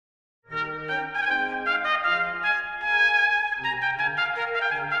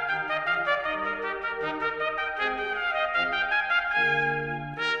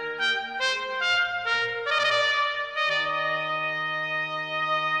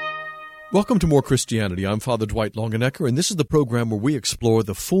Welcome to More Christianity. I'm Father Dwight Longenecker, and this is the program where we explore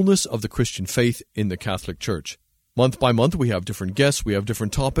the fullness of the Christian faith in the Catholic Church. Month by month, we have different guests, we have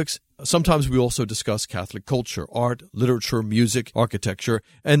different topics. Sometimes we also discuss Catholic culture, art, literature, music, architecture,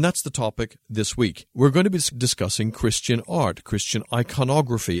 and that's the topic this week. We're going to be discussing Christian art, Christian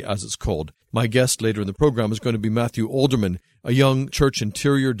iconography, as it's called. My guest later in the program is going to be Matthew Alderman, a young church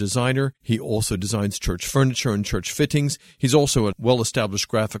interior designer. He also designs church furniture and church fittings. He's also a well-established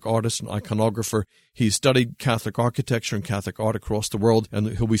graphic artist and iconographer. He's studied Catholic architecture and Catholic art across the world, and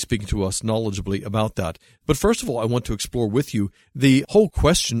he'll be speaking to us knowledgeably about that. But first of all, I want to explore with you the whole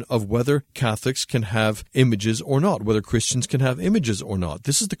question of whether Catholics can have images or not, whether Christians can have images or not.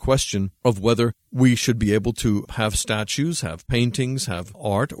 This is the question of whether we should be able to have statues, have paintings, have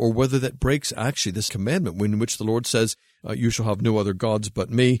art, or whether that breaks actually this commandment in which the Lord says, you shall have no other gods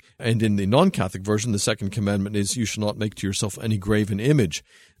but me. And in the non-Catholic version, the second commandment is, you shall not make to yourself any graven image.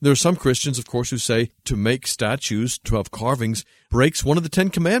 There are some Christians, of course, who say to make statues, to have carvings, breaks one of the 10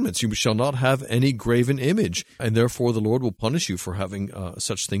 commandments. You shall not have any graven image, and therefore the Lord will punish you for having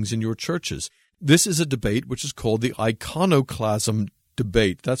such things in your churches. This is a debate which is called the iconoclasm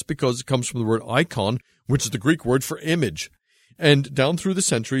debate. That's because it comes from the word icon, which is the Greek word for image. And down through the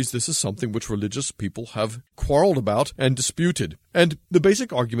centuries, this is something which religious people have quarreled about and disputed. And the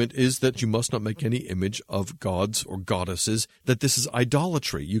basic argument is that you must not make any image of gods or goddesses, that this is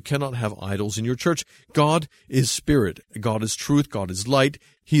idolatry. You cannot have idols in your church. God is spirit. God is truth. God is light.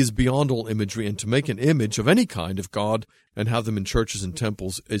 He is beyond all imagery, and to make an image of any kind of God and have them in churches and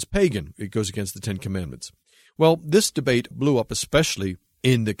temples is pagan. It goes against the 10 Commandments. Well, this debate blew up especially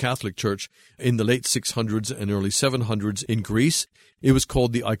in the Catholic Church in the late 600s and early 700s in Greece. It was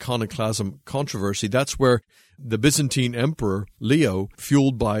called the iconoclasm controversy. That's where the Byzantine Emperor Leo,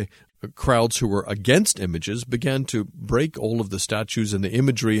 fueled by crowds who were against images, began to break all of the statues and the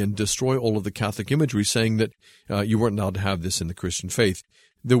imagery and destroy all of the Catholic imagery, saying that you weren't allowed to have this in the Christian faith.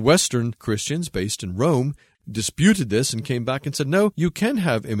 The Western Christians based in Rome disputed this and came back and said, no, you can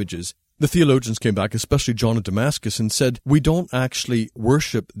have images. The theologians came back, especially John of Damascus, and said, we don't actually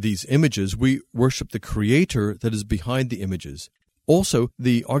worship these images. We worship the Creator that is behind the images. Also,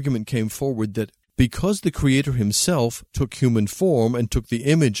 the argument came forward that because the Creator himself took human form and took the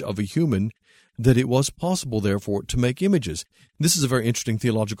image of a human, that it was possible, therefore, to make images. This is a very interesting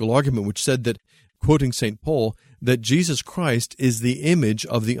theological argument which said that, quoting St. Paul, that Jesus Christ is the image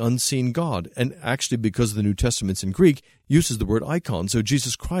of the unseen God. And actually, because the New Testament's in Greek, uses the word icon. So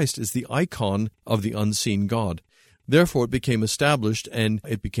Jesus Christ is the icon of the unseen God. Therefore, it became established and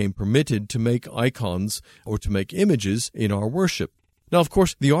it became permitted to make icons or to make images in our worship. Now, of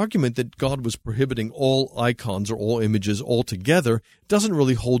course, the argument that God was prohibiting all icons or all images altogether doesn't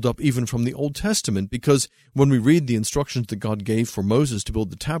really hold up even from the Old Testament, because when we read the instructions that God gave for Moses to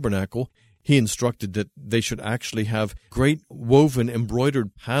build the tabernacle, he instructed that they should actually have great woven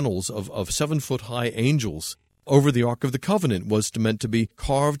embroidered panels of 7-foot-high angels. Over the Ark of the Covenant was meant to be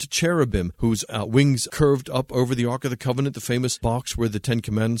carved cherubim whose wings curved up over the Ark of the Covenant, the famous box where the 10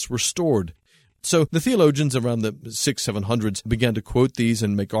 Commandments were stored. So the theologians around the 600-700s began to quote these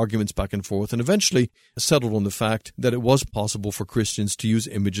and make arguments back and forth, and eventually settled on the fact that it was possible for Christians to use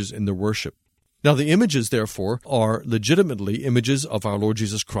images in their worship. Now, the images, therefore, are legitimately images of our Lord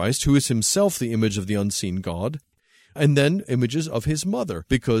Jesus Christ, who is himself the image of the unseen God, and then images of his mother,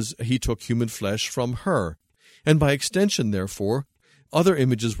 because he took human flesh from her. And by extension, therefore, other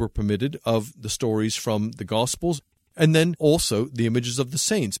images were permitted of the stories from the Gospels, and then also the images of the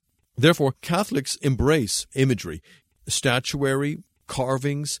saints. Therefore, Catholics embrace imagery, statuary,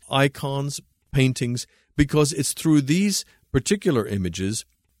 carvings, icons, paintings, because it's through these particular images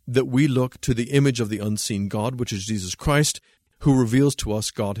that we look to the image of the unseen God, which is Jesus Christ, who reveals to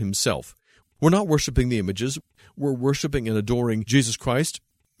us God himself. We're not worshiping the images. We're worshiping and adoring Jesus Christ,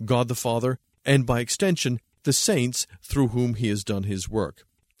 God the Father, and by extension, the saints through whom he has done his work.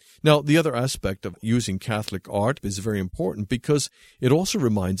 Now, the other aspect of using Catholic art is very important because it also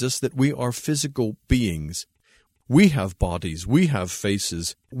reminds us that we are physical beings. We have bodies. We have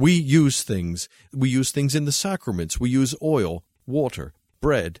faces. We use things. We use things in the sacraments. We use oil, water,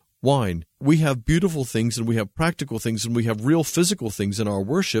 bread, wine. We have beautiful things and we have practical things and we have real physical things in our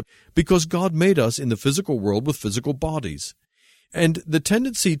worship because God made us in the physical world with physical bodies. And the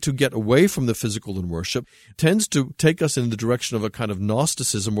tendency to get away from the physical in worship tends to take us in the direction of a kind of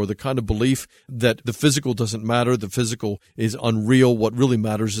Gnosticism, or the kind of belief that the physical doesn't matter, the physical is unreal, what really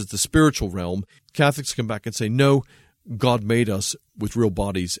matters is the spiritual realm. Catholics come back and say, no, God made us with real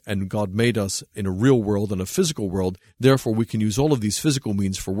bodies, and God made us in a real world and a physical world. Therefore, we can use all of these physical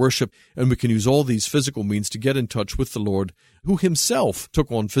means for worship, and we can use all these physical means to get in touch with the Lord, who himself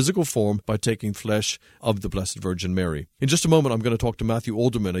took on physical form by taking flesh of the Blessed Virgin Mary. In just a moment, I'm going to talk to Matthew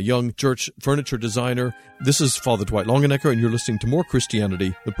Alderman, a young church furniture designer. This is Father Dwight Longenecker, and you're listening to More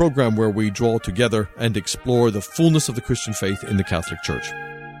Christianity, the program where we draw together and explore the fullness of the Christian faith in the Catholic Church.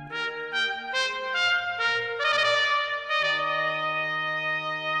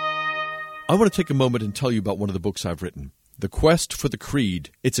 I want to take a moment and tell you about one of the books I've written, The Quest for the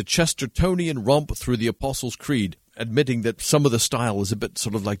Creed. It's a Chestertonian romp through the Apostles' Creed, admitting that some of the style is a bit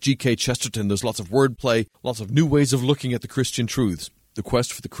sort of like G.K. Chesterton. There's lots of wordplay, lots of new ways of looking at the Christian truths. The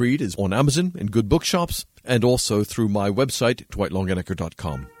Quest for the Creed is on Amazon and good bookshops, and also through my website,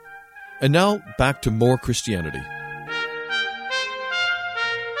 dwightlongenecker.com. And now, back to More Christianity.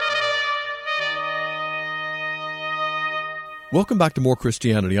 Welcome back to More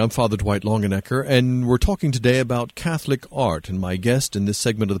Christianity. I'm Father Dwight Longenecker, and we're talking today about Catholic art. And my guest in this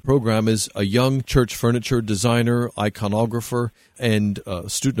segment of the program is a young church furniture designer, iconographer, and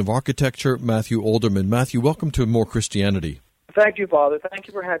student of architecture, Matthew Alderman. Matthew, welcome to More Christianity. Thank you, Father. Thank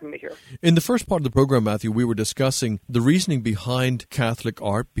you for having me here. In the first part of the program, Matthew, we were discussing the reasoning behind Catholic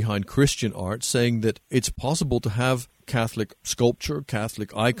art, behind Christian art, saying that it's possible to have Catholic sculpture,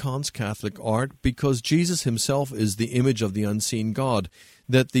 Catholic icons, Catholic art, because Jesus himself is the image of the unseen God,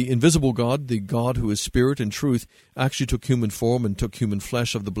 that the invisible God, the God who is spirit and truth, actually took human form and took human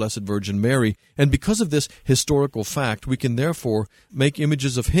flesh of the Blessed Virgin Mary. And because of this historical fact, we can therefore make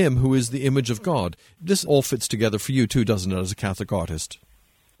images of him who is the image of God. This all fits together for you too, doesn't it, as a Catholic artist?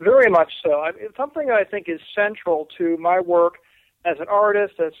 Very much so. It's something that I think is central to my work as an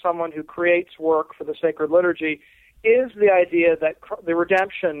artist, as someone who creates work for the sacred liturgy, is the idea that the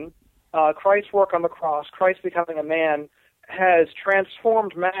redemption, Christ's work on the cross, Christ becoming a man, has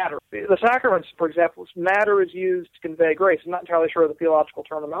transformed matter. The sacraments, for example, matter is used to convey grace. I'm not entirely sure of the theological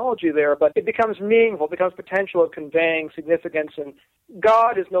terminology there, but it becomes meaningful, it becomes potential of conveying significance, and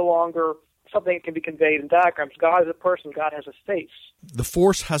God is no longer something that can be conveyed in diagrams. God is a person. God has a face. The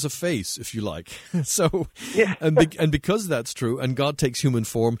force has a face, if you like. So, yeah. and because that's true, and God takes human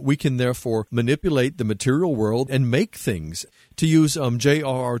form, we can therefore manipulate the material world and make things. To use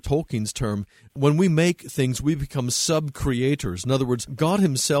J.R.R. Tolkien's term, when we make things, we become sub-creators. In other words, God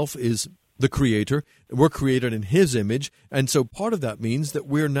himself is the creator. We're created in his image, and so part of that means that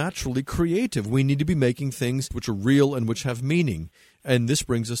we're naturally creative. We need to be making things which are real and which have meaning. And this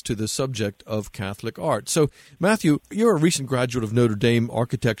brings us to the subject of Catholic art. So, Matthew, you're a recent graduate of Notre Dame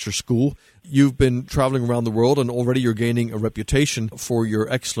Architecture School. You've been traveling around the world, and already you're gaining a reputation for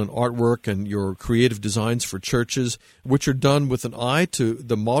your excellent artwork and your creative designs for churches, which are done with an eye to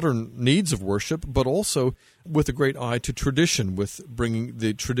the modern needs of worship, but also with a great eye to tradition, with bringing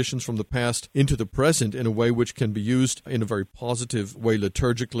the traditions from the past into the present in a way which can be used in a very positive way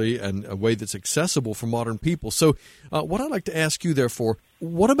liturgically and a way that's accessible for modern people. So what I'd like to ask you, therefore,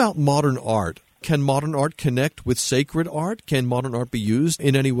 what about modern art? Can modern art connect with sacred art? Can modern art be used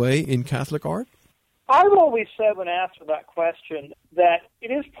in any way in Catholic art? I've always said when asked for that question that it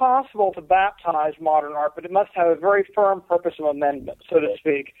is possible to baptize modern art, but it must have a very firm purpose of amendment, so to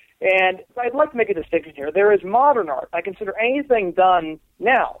speak. And I'd like to make a distinction here. There is modern art. I consider anything done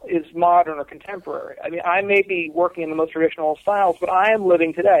now is modern or contemporary. I mean, I may be working in the most traditional styles, but I am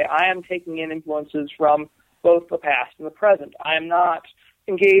living today. I am taking in influences from both the past and the present. I am not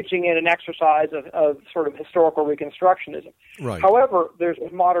engaging in an exercise of sort of historical reconstructionism. Right. However, there's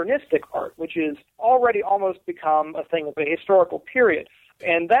modernistic art, which is already almost become a thing of a historical period.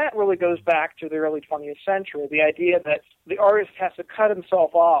 And that really goes back to the early 20th century, the idea that the artist has to cut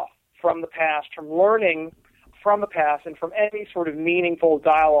himself off from the past, from learning from the past, and from any sort of meaningful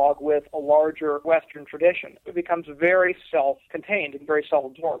dialogue with a larger Western tradition. It becomes very self-contained and very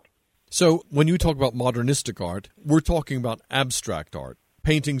self-absorbed. So when you talk about modernistic art, we're talking about abstract art.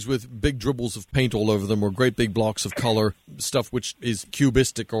 Paintings with big dribbles of paint all over them, or great big blocks of color, stuff which is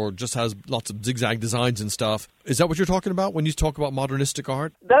cubistic or just has lots of zigzag designs and stuff. Is that what you're talking about when you talk about modernistic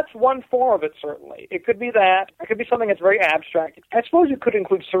art? That's one form of it, certainly. It could be that. It could be something that's very abstract. I suppose you could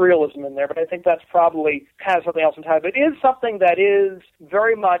include surrealism in there, but I think that's probably has something else inside. But it is something that is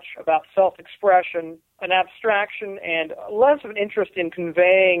very much about self-expression, an abstraction, and less of an interest in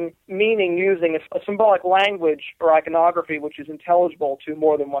conveying meaning using a symbolic language or iconography which is intelligible to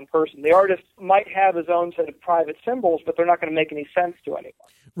more than one person. The artist might have his own set of private symbols, but they're not going to make any sense to anyone.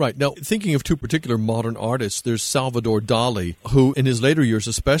 Right. Now, thinking of two particular modern artists, there's Salvador Dali, who in his later years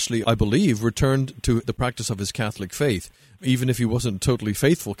especially, I believe, returned to the practice of his Catholic faith. Even if he wasn't a totally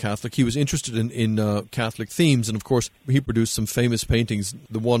faithful Catholic, he was interested in Catholic themes. And, of course, he produced some famous paintings,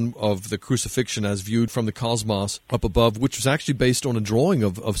 the one of the crucifixion as viewed from the cosmos up above, which was actually based on a drawing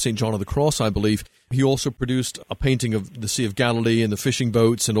of St. John of the Cross, I believe. He also produced a painting of the Sea of Galilee and the fishing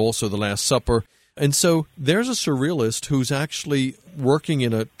boats and also the Last Supper. And so there's a surrealist who's actually working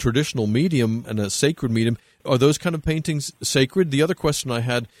in a traditional medium and a sacred medium. Are those kind of paintings sacred? The other question I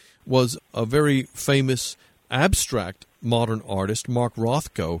had was a very famous abstract modern artist, Mark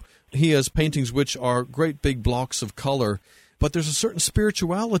Rothko. He has paintings which are great big blocks of color, but there's a certain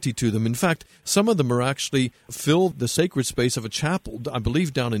spirituality to them. In fact, some of them are actually fill the sacred space of a chapel, I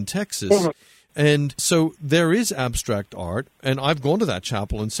believe down in Texas. Mm-hmm. And so there is abstract art, and I've gone to that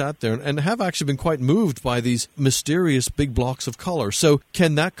chapel and sat there and have actually been quite moved by these mysterious big blocks of color. So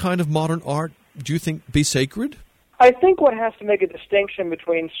can that kind of modern art, do you think, be sacred? I think one has to make a distinction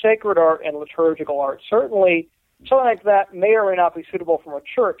between sacred art and liturgical art. Certainly, something like that may or may not be suitable from a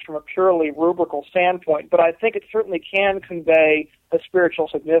church from a purely rubrical standpoint, but I think it certainly can convey a spiritual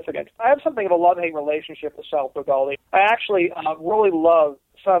significance. I have something of a love-hate relationship with Salvador Dali. I actually really love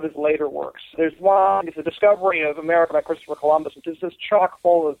some of his later works. There's one, it's The Discovery of America by Christopher Columbus, which is just chock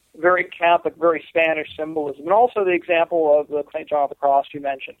full of very Catholic, very Spanish symbolism, and also the example of the St. John of the Cross you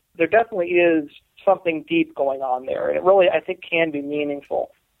mentioned. There definitely is something deep going on there, and it really, I think, can be meaningful.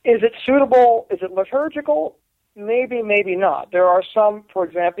 Is it suitable? Is it liturgical? Maybe, maybe not. There are some, for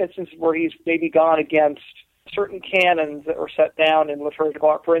example, instances where he's maybe gone against certain canons that were set down in liturgical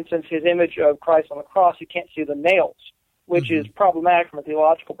art. For instance, his image of Christ on the cross, you can't see the nails, which is problematic from a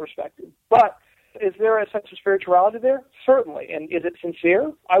theological perspective. But is there a sense of spirituality there? Certainly. And is it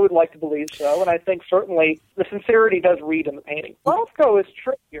sincere? I would like to believe so. And I think certainly the sincerity does read in the painting. Rothko is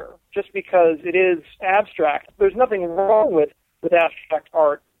trickier just because it is abstract. There's nothing wrong with abstract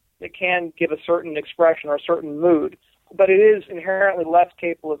art. It can give a certain expression or a certain mood, but it is inherently less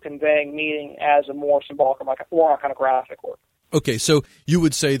capable of conveying meaning as a more symbolic or more iconographic work. Okay, so you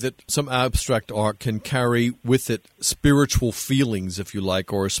would say that some abstract art can carry with it spiritual feelings, if you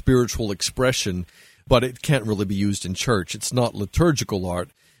like, or a spiritual expression, but it can't really be used in church. It's not liturgical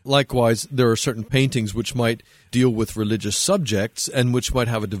art. Likewise, there are certain paintings which might deal with religious subjects and which might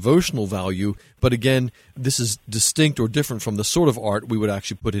have a devotional value, but again, this is distinct or different from the sort of art we would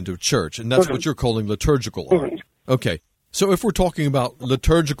actually put into a church, and that's what you're calling liturgical art. Okay. So if we're talking about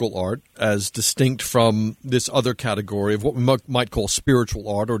liturgical art as distinct from this other category of what we might call spiritual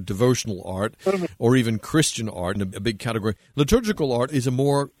art or devotional art or even Christian art in a big category, liturgical art is a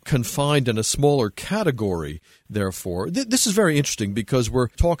more confined and a smaller category, therefore. This is very interesting because we're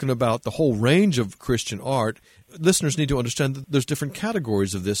talking about the whole range of Christian art. Listeners need to understand that there's different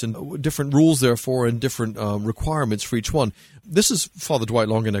categories of this and different rules, therefore, and different requirements for each one. This is Father Dwight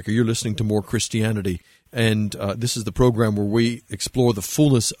Longenecker. You're listening to More Christianity. And this is the program where we explore the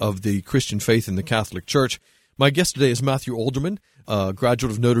fullness of the Christian faith in the Catholic Church. My guest today is Matthew Alderman, a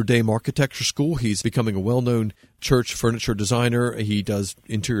graduate of Notre Dame Architecture School. He's becoming a well-known church furniture designer. He does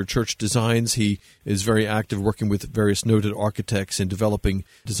interior church designs. He is very active working with various noted architects in developing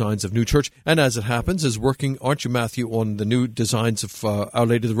designs of new church. And as it happens, is working, aren't you, Matthew, on the new designs of Our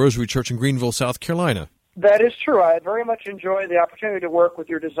Lady of the Rosary Church in Greenville, South Carolina? That is true. I very much enjoy the opportunity to work with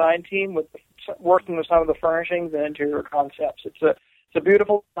your design team, working with some of the furnishings and interior concepts. It's a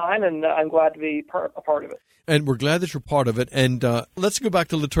beautiful design, and I'm glad to be a part of it. And we're glad that you're part of it. And let's go back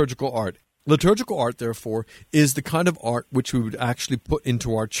to liturgical art. Liturgical art, therefore, is the kind of art which we would actually put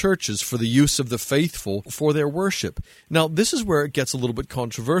into our churches for the use of the faithful for their worship. Now, this is where it gets a little bit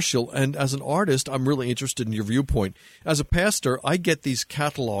controversial, and as an artist, I'm really interested in your viewpoint. As a pastor, I get these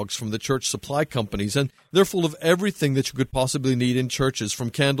catalogs from the church supply companies, and they're full of everything that you could possibly need in churches, from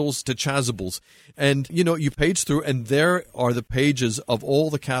candles to chasubles. And, you page through, and there are the pages of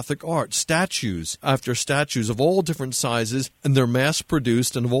all the Catholic art, statues after statues of all different sizes, and they're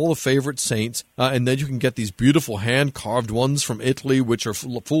mass-produced, and of all the favorite saints, and then you can get these beautiful hand-carved ones from Italy, which are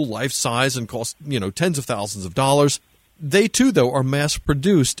full life-size and cost, tens of thousands of dollars. They, too, though, are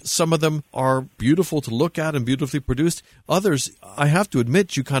mass-produced. Some of them are beautiful to look at and beautifully produced. Others, I have to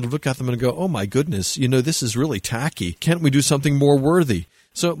admit, you kind of look at them and go, oh, my goodness, this is really tacky. Can't we do something more worthy?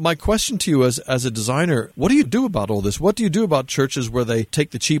 So my question to you as a designer, what do you do about all this? What do you do about churches where they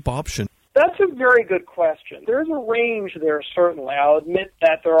take the cheap option? That's a very good question. There's a range there, certainly. I'll admit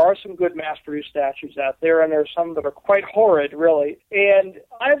that there are some good mass-produced statues out there, and there's some that are quite horrid, really. And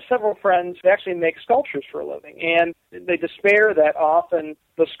I have several friends who actually make sculptures for a living, and they despair that often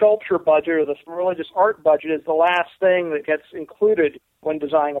the sculpture budget or the religious art budget is the last thing that gets included when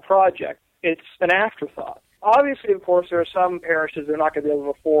designing a project. It's an afterthought. Obviously, of course, there are some parishes that are not going to be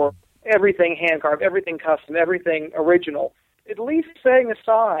able to afford everything hand-carved, everything custom, everything original. At least setting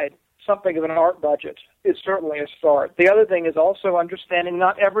aside something of an art budget is certainly a start. The other thing is also understanding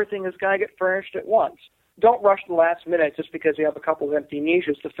not everything is going to get furnished at once. Don't rush the last minute just because you have a couple of empty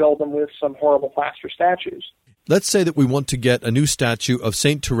niches to fill them with some horrible plaster statues. Let's say that we want to get a new statue of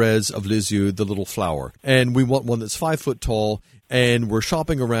St. Therese of Lisieux, the little flower, and we want one that's 5 foot tall, and we're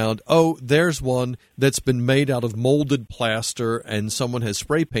shopping around. Oh, there's one that's been made out of molded plaster, and someone has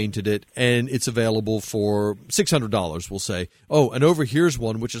spray painted it, and it's available for $600, we'll say. Oh, and over here's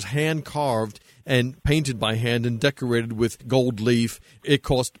one which is hand-carved and painted by hand and decorated with gold leaf. It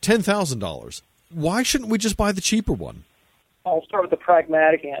costs $10,000. Why shouldn't we just buy the cheaper one? I'll start with the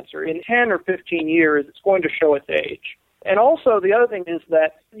pragmatic answer. In 10 or 15 years, it's going to show its age. And also, the other thing is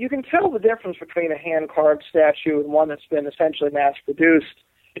that you can tell the difference between a hand-carved statue and one that's been essentially mass-produced.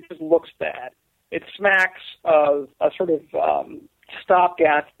 It just looks bad. It smacks of a sort of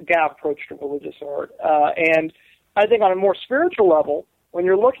stopgap approach to religious art. And I think on a more spiritual level, when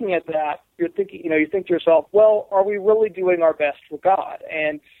you're looking at that, you're thinking, you think to yourself, well, are we really doing our best for God?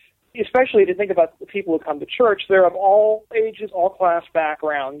 And especially to think about the people who come to church, they're of all ages, all class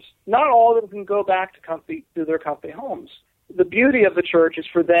backgrounds. Not all of them can go back to their comfy homes. The beauty of the church is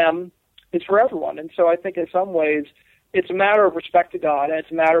for them, it's for everyone. And so I think in some ways it's a matter of respect to God, and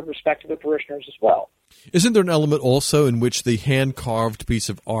it's a matter of respect to the parishioners as well. Isn't there an element also in which the hand-carved piece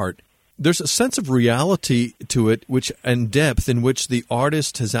of art, there's a sense of reality to it and depth in which the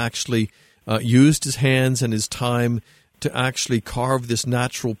artist has actually used his hands and his time to actually carve this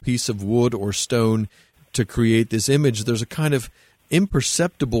natural piece of wood or stone to create this image? There's a kind of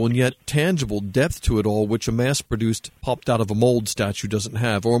imperceptible and yet tangible depth to it all, which a mass-produced, popped out of a mold statue doesn't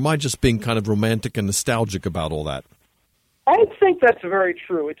have. Or am I just being kind of romantic and nostalgic about all that? I think that's very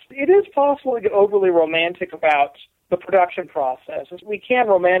true. It is possible to get overly romantic about the production process. We can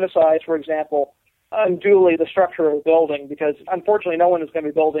romanticize, for example, unduly the structure of a building, because unfortunately no one is going to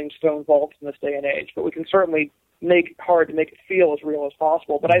be building stone vaults in this day and age, but we can certainly make it hard to make it feel as real as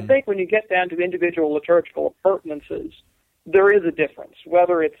possible. But I think when you get down to individual liturgical appurtenances, there is a difference.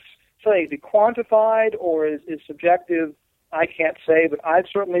 Whether it's something to be quantified or is subjective, I can't say, but I've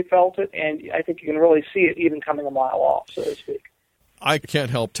certainly felt it, and I think you can really see it even coming a mile off, so to speak. I can't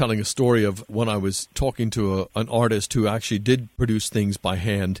help telling a story of when I was talking to an artist who actually did produce things by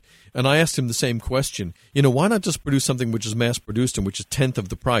hand, and I asked him the same question. Why not just produce something which is mass-produced and which is 1/10 of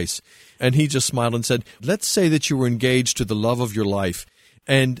the price? And he just smiled and said, let's say that you were engaged to the love of your life,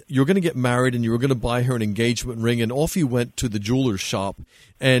 and you're going to get married and you were going to buy her an engagement ring, and off you went to the jeweler's shop,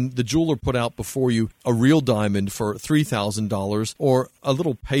 and the jeweler put out before you a real diamond for $3,000 or a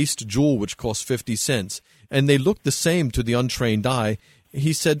little paste jewel which cost 50 cents. And they looked the same to the untrained eye.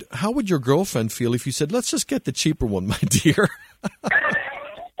 He said, how would your girlfriend feel if you said, let's just get the cheaper one, my dear?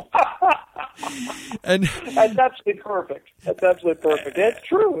 And that's absolutely perfect. That's absolutely perfect. It's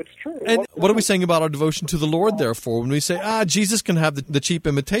true. It's true. And what are we saying about our devotion to the Lord, therefore, when we say, Jesus can have the cheap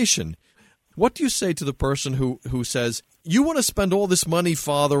imitation? What do you say to the person who says, you want to spend all this money,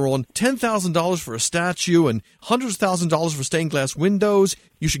 Father, on $10,000 for a statue and hundreds of thousands of dollars for stained glass windows?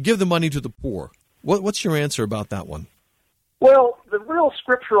 You should give the money to the poor. What's your answer about that one? Well, the real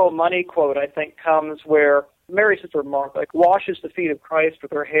scriptural money quote, I think, comes where Mary, sister of Martha, washes the feet of Christ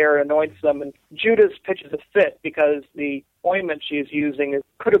with her hair and anoints them, and Judas pitches a fit because the ointment she is using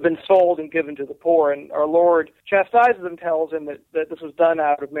could have been sold and given to the poor, and our Lord chastises him, tells him that this was done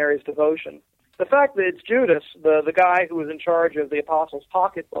out of Mary's devotion. The fact that it's Judas, the guy who was in charge of the apostles'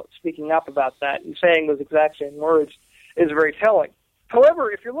 pocketbook, speaking up about that and saying those exact same words is very telling.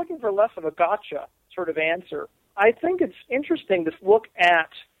 However, if you're looking for less of a gotcha sort of answer, I think it's interesting to look at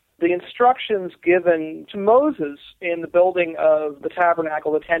the instructions given to Moses in the building of the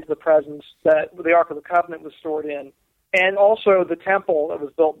tabernacle, the tent of the presence that the Ark of the Covenant was stored in, and also the temple that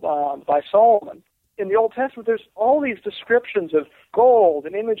was built by Solomon. In the Old Testament, there's all these descriptions of gold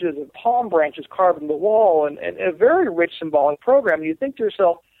and images of palm branches carved in the wall and a very rich symbolic program. And you think to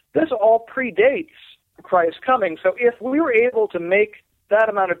yourself, this all predates Christ's coming. So if we were able to make that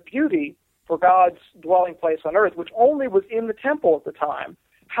amount of beauty for God's dwelling place on earth, which only was in the temple at the time,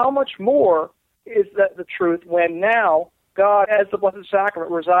 how much more is that the truth when now God, as the Blessed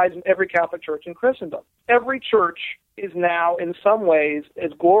Sacrament, resides in every Catholic church in Christendom? Every church is now, in some ways,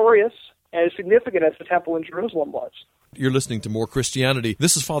 as glorious and as significant as the temple in Jerusalem was. You're listening to More Christianity.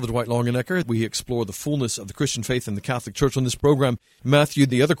 This is Father Dwight Longenecker. We explore the fullness of the Christian faith in the Catholic Church on this program. Matthew,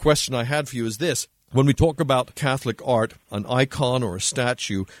 the other question I had for you is this. When we talk about Catholic art, an icon or a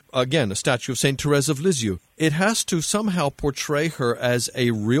statue, again, a statue of St. Therese of Lisieux, it has to somehow portray her as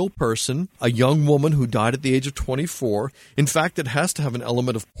a real person, a young woman who died at the age of 24. In fact, it has to have an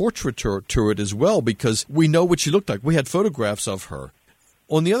element of portraiture to it as well, because we know what she looked like. We had photographs of her.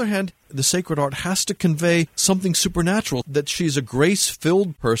 On the other hand, the sacred art has to convey something supernatural, that she's a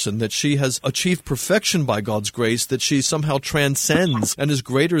grace-filled person, that she has achieved perfection by God's grace, that she somehow transcends and is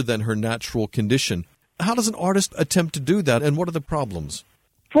greater than her natural condition. How does an artist attempt to do that, and what are the problems?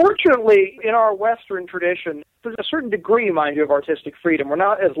 Fortunately, in our Western tradition, there's a certain degree, mind you, of artistic freedom. We're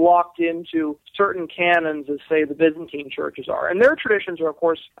not as locked into certain canons as, say, the Byzantine churches are. And their traditions are, of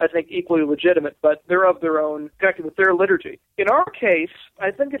course, I think, equally legitimate, but they're of their own, connected with their liturgy. In our case,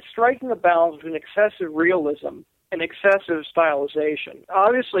 I think it's striking a balance between excessive realism and excessive stylization.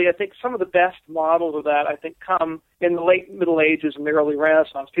 Obviously, I think some of the best models of that, I think, come in the late Middle Ages and the early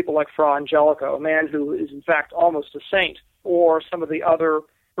Renaissance. People like Fra Angelico, a man who is, in fact, almost a saint, or some of the other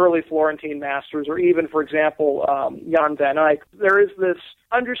early Florentine masters, or even, for example, Jan van Eyck. There is this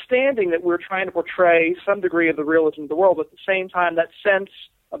understanding that we're trying to portray some degree of the realism of the world, but at the same time, that sense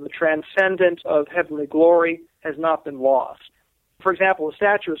of the transcendent, of heavenly glory, has not been lost. For example, the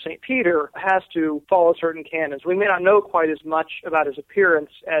statue of St. Peter has to follow certain canons. We may not know quite as much about his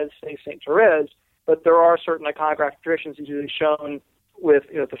appearance as, say, St. Therese, but there are certain iconographic traditions. He's usually shown with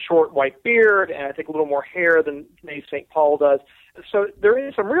the short white beard and I think a little more hair than maybe St. Paul does. So there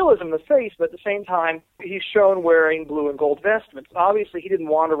is some realism in the face, but at the same time, he's shown wearing blue and gold vestments. Obviously, he didn't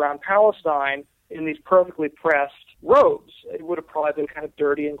wander around Palestine in these perfectly pressed robes. It would have probably been kind of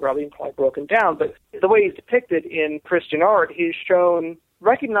dirty and grubby and probably broken down. But the way he's depicted in Christian art, he's shown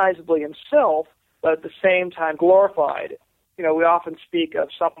recognizably himself, but at the same time glorified. We often speak of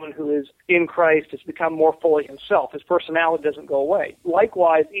someone who is in Christ has become more fully himself. His personality doesn't go away.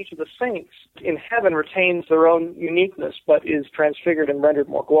 Likewise, each of the saints in heaven retains their own uniqueness, but is transfigured and rendered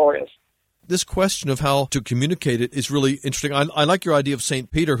more glorious. This question of how to communicate it is really interesting. I like your idea of St.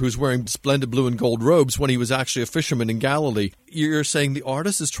 Peter, who's wearing splendid blue and gold robes when he was actually a fisherman in Galilee. You're saying the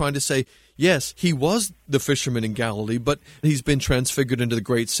artist is trying to say, yes, he was the fisherman in Galilee, but he's been transfigured into the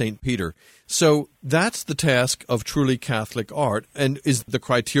great St. Peter. So that's the task of truly Catholic art. And is the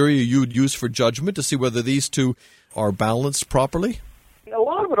criteria you would use for judgment to see whether these two are balanced properly? A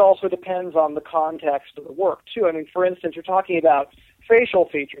lot of it also depends on the context of the work, too. I mean, for instance, you're talking about facial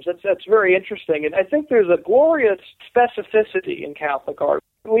features. That's very interesting. And I think there's a glorious specificity in Catholic art.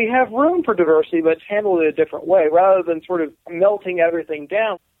 We have room for diversity, but it's handled in a different way. Rather than sort of melting everything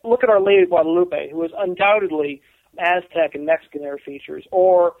down, look at Our Lady of Guadalupe, who is undoubtedly Aztec and Mexican air features,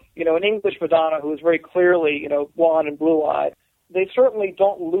 or, an English Madonna who is very clearly, blonde and blue-eyed. They certainly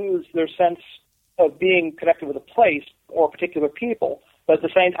don't lose their sense of being connected with a place or particular people, but at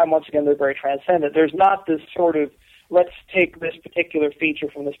the same time, once again, they're very transcendent. There's not this sort of, let's take this particular feature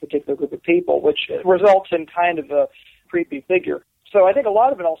from this particular group of people, which results in kind of a creepy figure. So I think a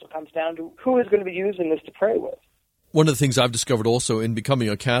lot of it also comes down to who is going to be using this to pray with. One of the things I've discovered also in becoming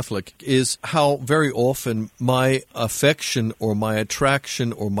a Catholic is how very often my affection or my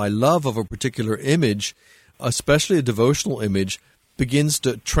attraction or my love of a particular image, especially a devotional image, begins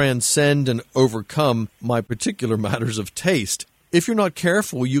to transcend and overcome my particular matters of taste. If you're not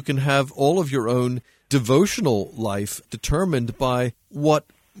careful, you can have all of your own devotional life determined by what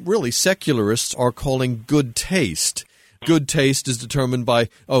really secularists are calling good taste. Good taste is determined by,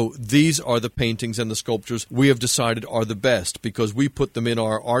 these are the paintings and the sculptures we have decided are the best because we put them in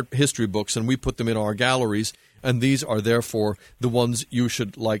our art history books and we put them in our galleries, and these are therefore the ones you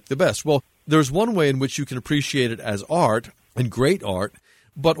should like the best. Well, there's one way in which you can appreciate it as art, and great art,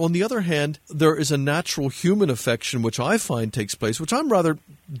 but on the other hand, there is a natural human affection which I find takes place, which I'm rather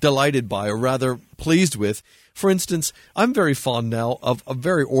delighted by or rather pleased with. For instance, I'm very fond now of a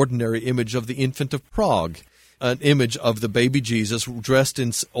very ordinary image of the Infant of Prague, an image of the baby Jesus dressed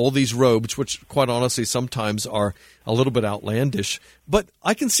in all these robes, which quite honestly sometimes are a little bit outlandish. But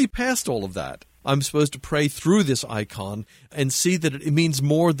I can see past all of that. I'm supposed to pray through this icon and see that it means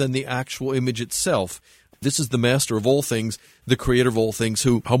more than the actual image itself. This is the master of all things, the creator of all things,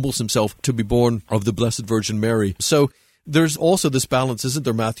 who humbles himself to be born of the Blessed Virgin Mary. So there's also this balance, isn't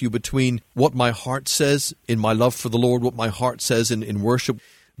there, Matthew, between what my heart says in my love for the Lord, what my heart says in worship,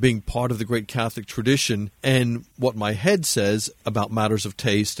 being part of the great Catholic tradition, and what my head says about matters of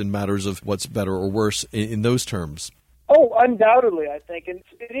taste and matters of what's better or worse in those terms. Oh, undoubtedly, I think. And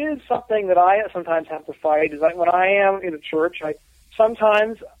it is something that I sometimes have to fight. Is like when I am in a church,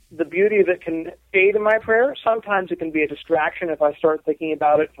 sometimes the beauty of it can aid in my prayer. Sometimes it can be a distraction if I start thinking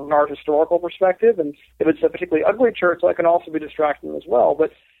about it from an art historical perspective. And if it's a particularly ugly church, that can also be distracting as well.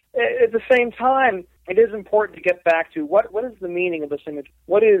 But at the same time, it is important to get back to what is the meaning of this image?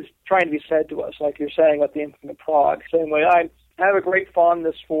 What is trying to be said to us, like you're saying about the Infant of Prague? Same way, I have a great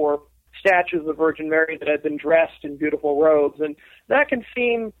fondness for statues of the Virgin Mary that have been dressed in beautiful robes, and that can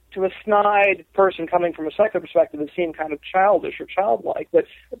seem, to a snide person coming from a secular perspective, it seem kind of childish or childlike, but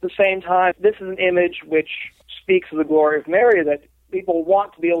at the same time, this is an image which speaks of the glory of Mary, that people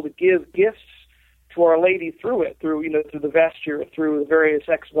want to be able to give gifts to Our Lady through it, through the vesture, through the various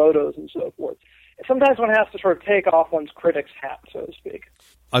ex votos and so forth. Sometimes one has to sort of take off one's critic's hat, so to speak.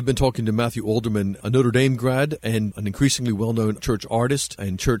 I've been talking to Matthew Alderman, a Notre Dame grad and an increasingly well-known church artist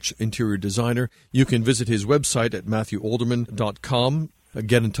and church interior designer. You can visit his website at matthewalderman.com.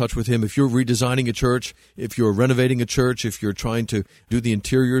 Get in touch with him. If you're redesigning a church, if you're renovating a church, if you're trying to do the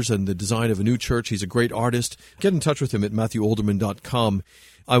interiors and the design of a new church, he's a great artist. Get in touch with him at matthewalderman.com.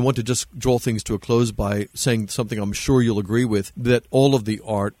 I want to just draw things to a close by saying something I'm sure you'll agree with, that all of the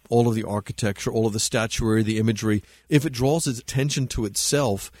art, all of the architecture, all of the statuary, the imagery, if it draws its attention to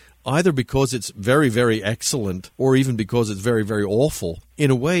itself, either because it's very, very excellent or even because it's very, very awful, in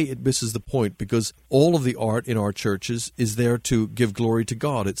a way it misses the point, because all of the art in our churches is there to give glory to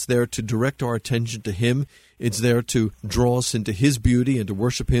God. It's there to direct our attention to Him. It's there to draw us into His beauty and to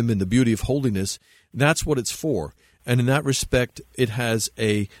worship Him in the beauty of holiness. That's what it's for. And in that respect, it has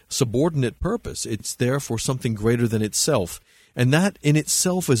a subordinate purpose. It's there for something greater than itself. And that in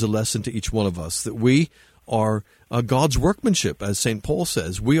itself is a lesson to each one of us, that we are God's workmanship, as St. Paul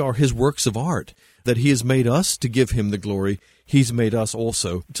says. We are His works of art, that He has made us to give Him the glory. He's made us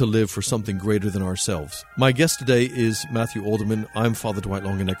also to live for something greater than ourselves. My guest today is Matthew Alderman. I'm Father Dwight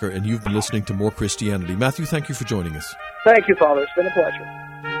Longenecker, and you've been listening to More Christianity. Matthew, thank you for joining us. Thank you, Father. It's been a pleasure.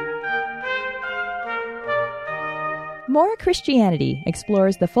 More Christianity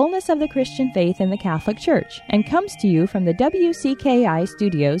explores the fullness of the Christian faith in the Catholic Church and comes to you from the WCKI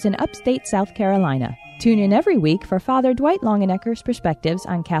studios in upstate South Carolina. Tune in every week for Father Dwight Longenecker's perspectives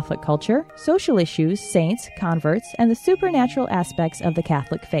on Catholic culture, social issues, saints, converts, and the supernatural aspects of the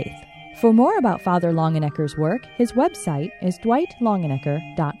Catholic faith. For more about Father Longenecker's work, his website is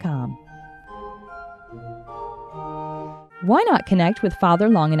dwightlongenecker.com. Why not connect with Father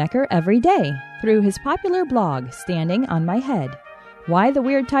Longenecker every day through his popular blog, Standing on My Head? Why the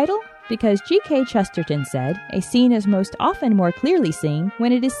weird title? Because G.K. Chesterton said, a scene is most often more clearly seen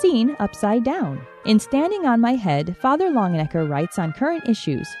when it is seen upside down. In Standing on My Head, Father Longenecker writes on current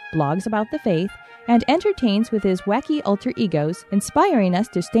issues, blogs about the faith, and entertains with his wacky alter egos, inspiring us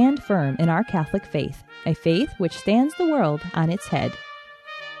to stand firm in our Catholic faith, a faith which stands the world on its head.